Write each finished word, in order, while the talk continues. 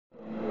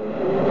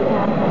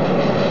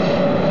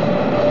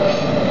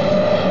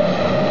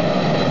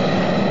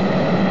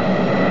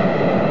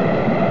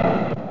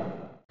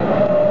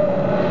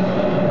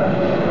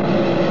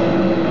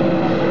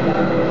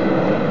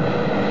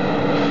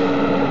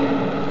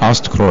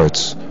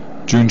Ostkreuz,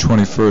 June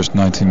 21st,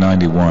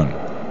 1991.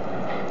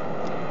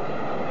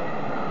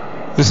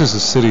 This is a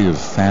city of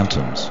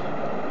phantoms.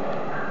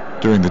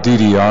 During the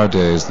DDR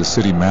days, the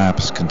city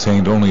maps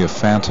contained only a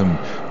phantom,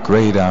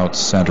 grayed-out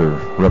center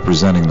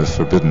representing the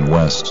Forbidden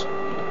West.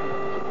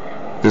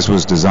 This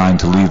was designed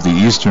to leave the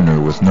Easterner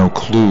with no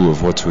clue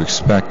of what to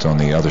expect on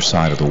the other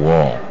side of the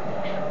wall.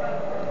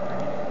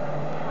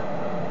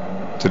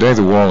 Today,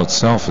 the wall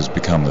itself has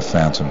become the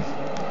phantom,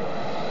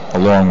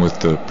 along with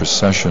the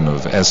procession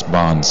of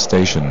S-Bahn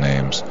station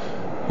names,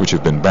 which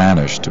have been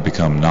banished to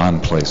become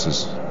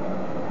non-places.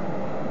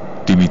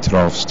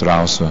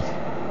 Dimitrov-Strasse,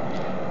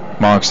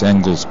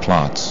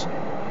 Marx-Engels-Platz,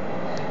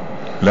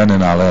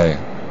 Lenin-Allee,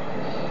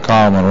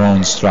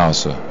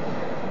 Karl-Marx-Strasse,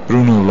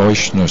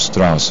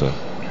 Bruno-Leuschner-Strasse,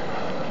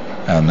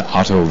 and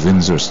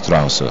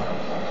Otto-Winzer-Strasse.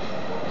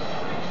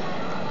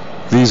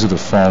 These are the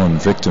fallen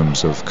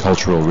victims of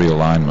cultural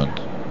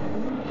realignment.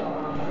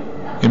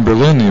 In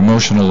Berlin, the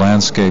emotional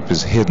landscape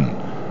is hidden,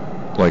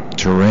 like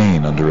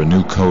terrain under a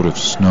new coat of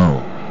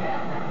snow.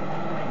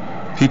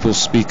 People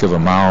speak of a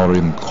Mauer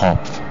im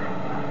Kopf,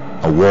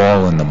 a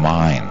wall in the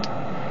mind,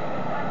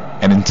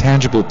 an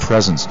intangible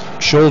presence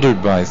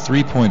shouldered by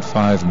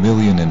 3.5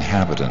 million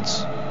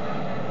inhabitants.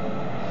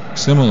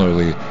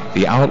 Similarly,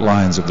 the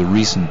outlines of the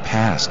recent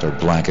past are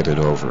blanketed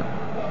over.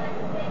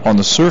 On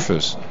the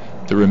surface,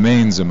 there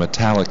remains a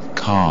metallic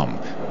calm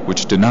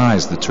which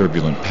denies the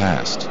turbulent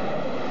past.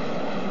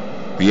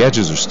 The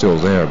edges are still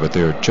there, but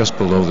they are just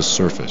below the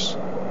surface,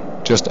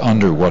 just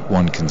under what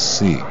one can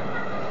see.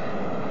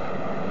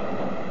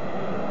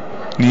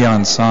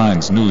 Neon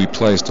signs newly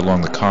placed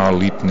along the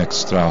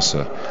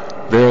Karl-Liebknecht-Strasse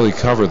barely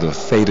cover the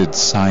faded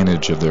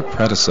signage of their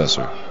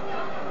predecessor.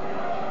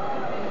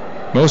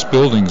 Most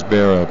buildings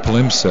bear a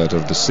palimpsest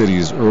of the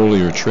city's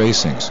earlier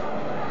tracings.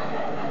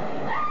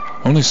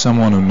 Only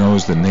someone who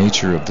knows the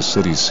nature of the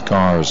city's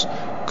scars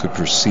could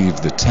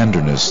perceive the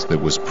tenderness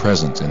that was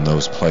present in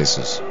those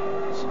places.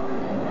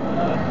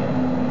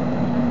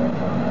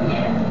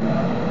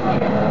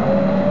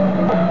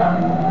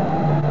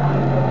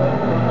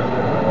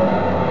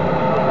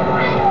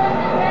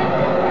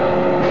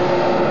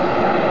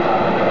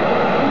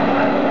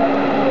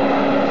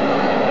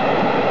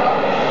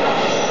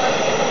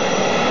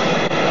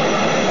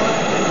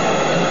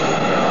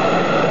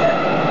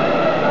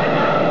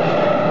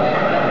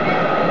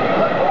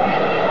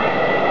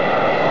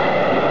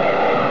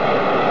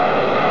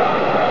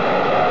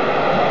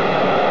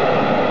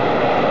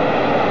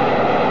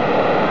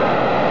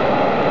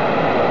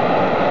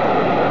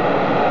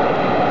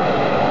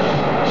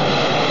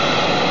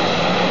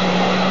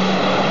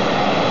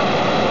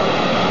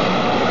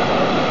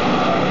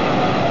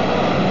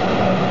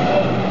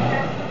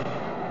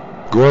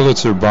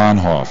 Gorlitzer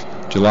Bahnhof,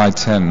 July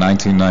 10,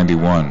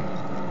 1991.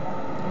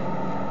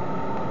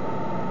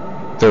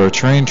 There are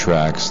train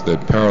tracks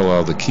that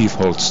parallel the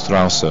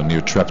Kiefholzstrasse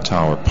near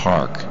Treptower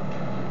Park.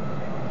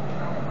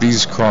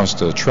 These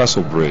crossed a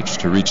trestle bridge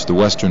to reach the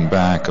western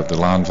bank of the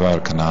Landwehr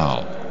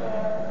Canal,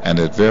 and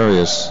at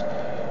various,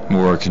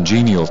 more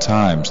congenial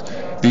times,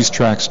 these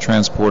tracks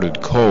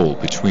transported coal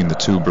between the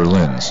two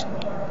Berlins.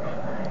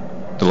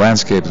 The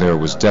landscape there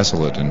was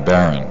desolate and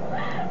barren.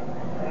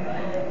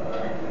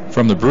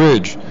 From the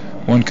bridge,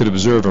 one could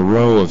observe a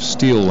row of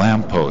steel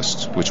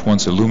lampposts which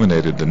once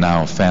illuminated the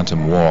now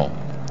phantom wall.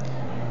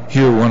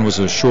 Here one was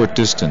a short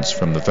distance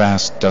from the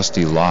vast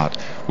dusty lot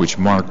which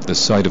marked the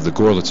site of the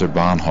Gorlitzer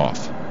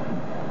Bahnhof.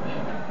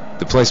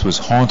 The place was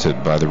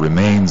haunted by the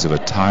remains of a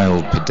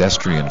tiled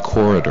pedestrian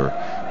corridor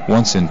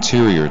once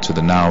interior to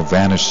the now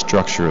vanished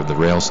structure of the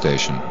rail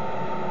station.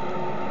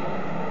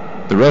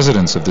 The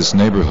residents of this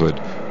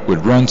neighborhood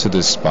would run to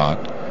this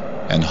spot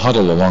and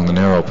huddle along the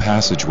narrow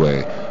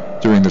passageway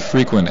during the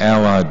frequent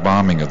Allied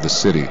bombing of the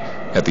city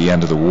at the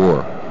end of the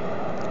war.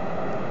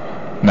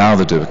 Now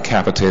the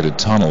decapitated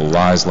tunnel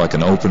lies like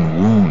an open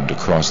wound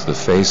across the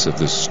face of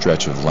this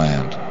stretch of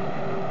land.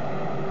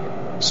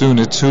 Soon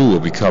it too will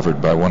be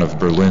covered by one of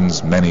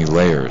Berlin's many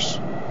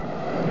layers.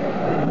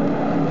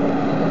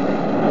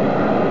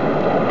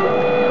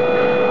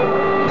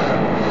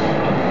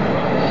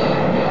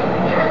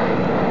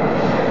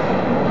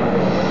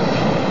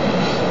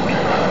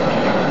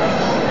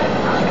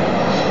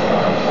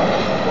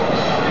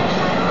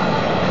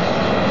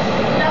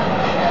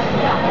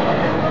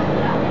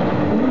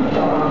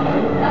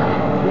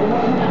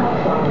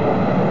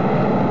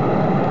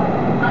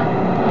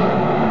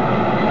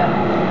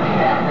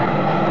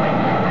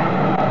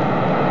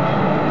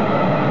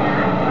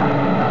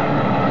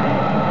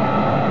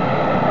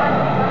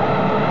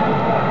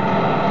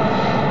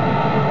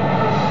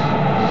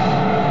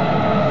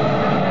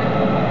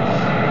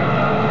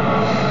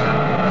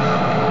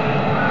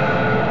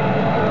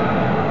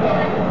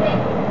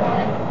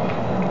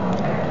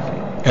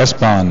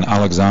 S-Bahn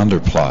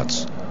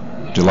Alexanderplatz,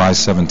 July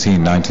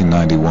 17,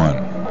 1991.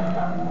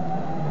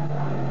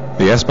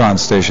 The S-Bahn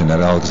station at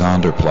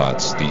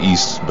Alexanderplatz, the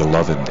East's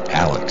beloved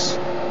Alex,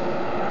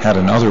 had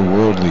an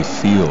otherworldly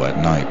feel at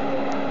night.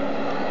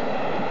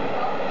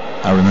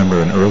 I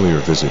remember an earlier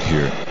visit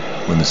here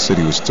when the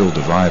city was still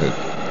divided.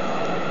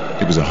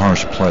 It was a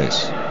harsh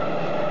place.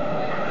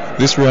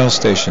 This rail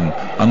station,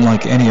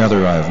 unlike any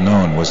other I have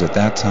known, was at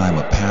that time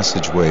a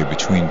passageway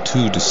between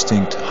two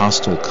distinct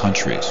hostile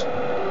countries.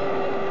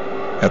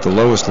 At the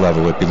lowest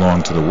level, it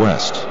belonged to the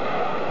west.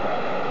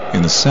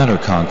 In the center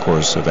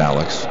concourse of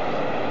Alex,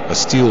 a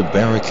steel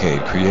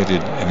barricade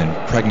created an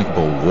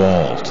impregnable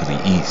wall to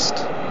the east.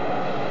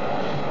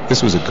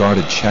 This was a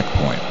guarded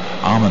checkpoint,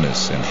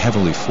 ominous and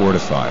heavily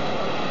fortified.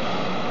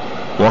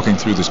 Walking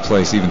through this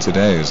place even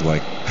today is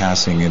like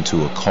passing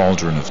into a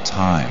cauldron of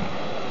time.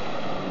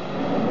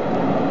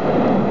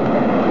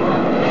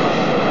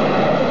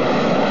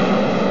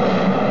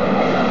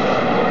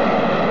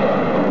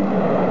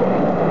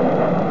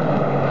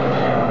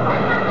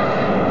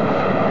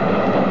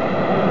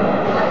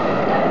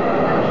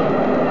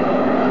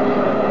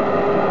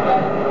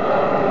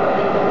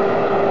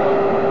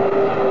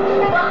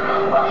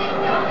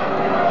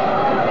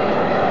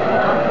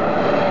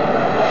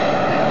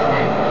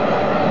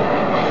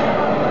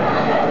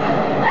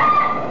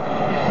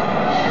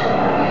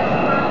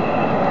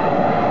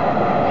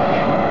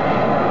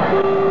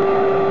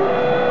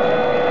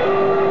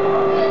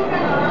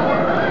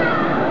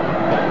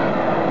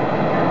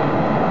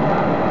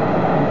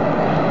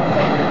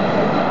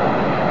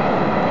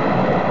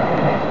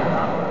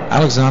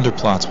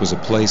 Alexanderplatz was a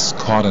place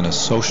caught in a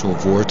social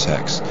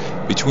vortex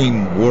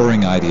between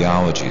warring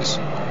ideologies.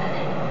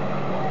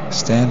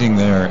 Standing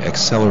there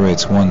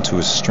accelerates one to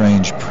a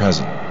strange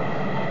present,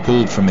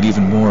 pulled from an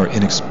even more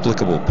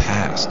inexplicable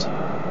past.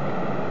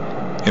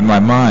 In my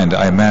mind,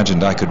 I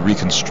imagined I could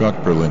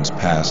reconstruct Berlin's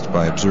past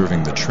by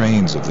observing the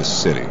trains of this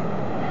city.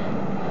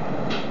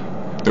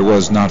 There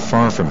was, not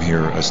far from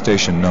here, a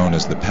station known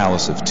as the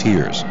Palace of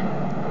Tears,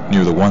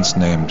 near the once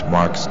named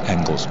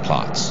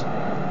Marx-Engels-Platz.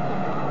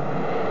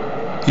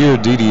 Here,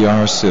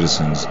 DDR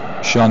citizens,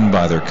 shunned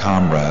by their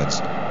comrades,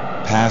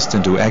 passed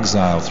into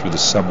exile through the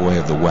subway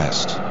of the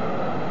West.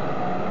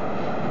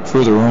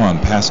 Further on,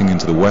 passing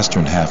into the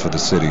western half of the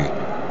city,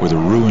 were the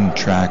ruined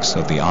tracks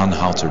of the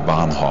Anhalter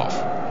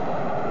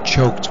Bahnhof,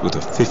 choked with a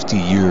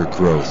 50-year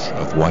growth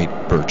of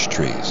white birch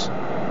trees.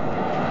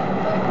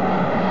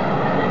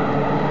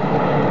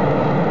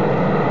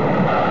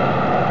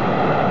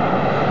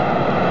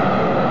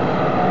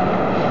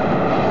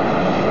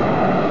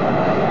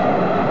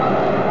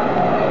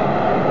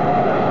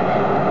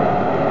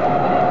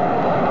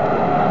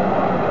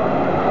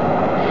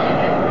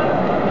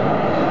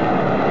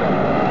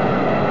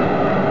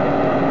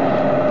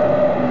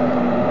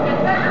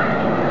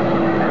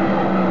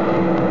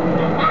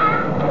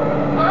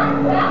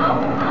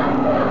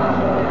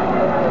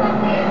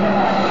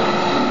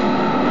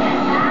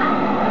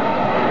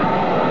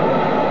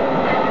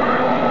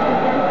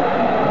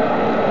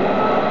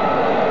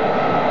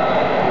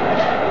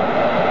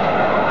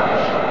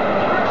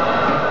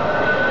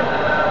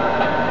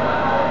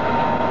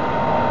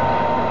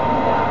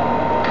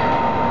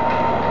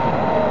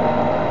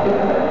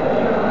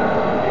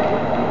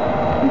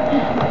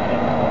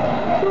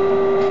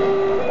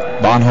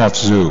 Bahnhof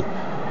Zoo,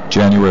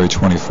 January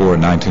 24,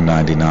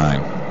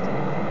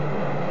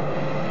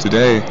 1999.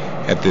 Today,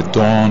 at the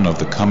dawn of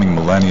the coming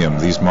millennium,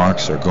 these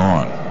marks are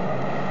gone,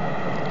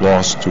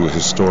 lost to a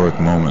historic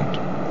moment.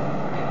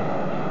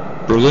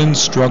 Berlin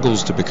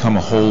struggles to become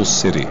a whole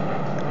city,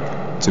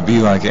 to be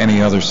like any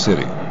other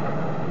city.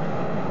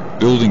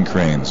 Building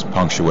cranes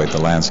punctuate the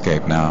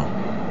landscape now.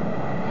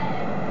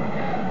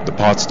 The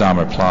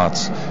Potsdamer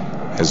Platz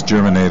has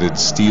germinated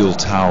steel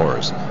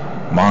towers,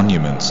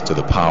 monuments to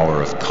the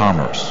power of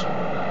commerce.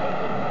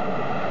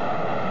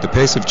 The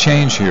pace of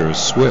change here is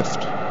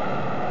swift.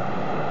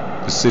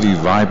 The city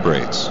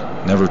vibrates,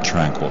 never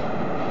tranquil.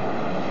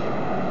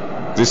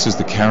 This is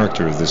the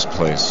character of this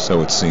place,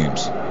 so it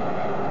seems,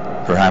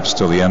 perhaps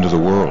till the end of the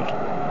world.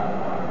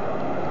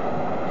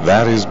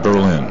 That is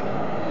Berlin.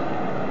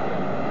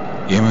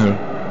 Immer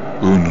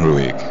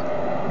unruhig.